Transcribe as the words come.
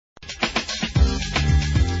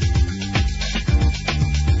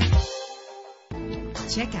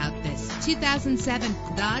Check out this 2007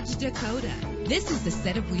 Dodge Dakota. This is the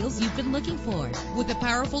set of wheels you've been looking for, with a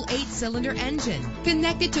powerful 8-cylinder engine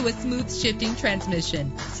connected to a smooth shifting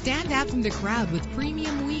transmission. Stand out from the crowd with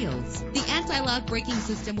premium wheels. The anti-lock braking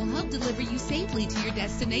system will help deliver you safely to your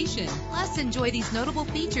destination. Plus, enjoy these notable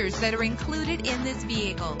features that are included in this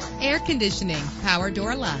vehicle: air conditioning, power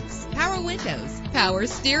door locks, power windows, power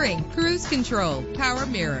steering, cruise control, power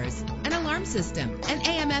mirrors, an alarm system, an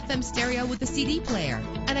AM/FM stereo with a CD player,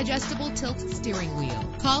 an adjustable tilt steering wheel.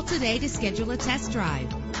 Call today to schedule a test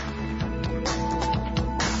drive.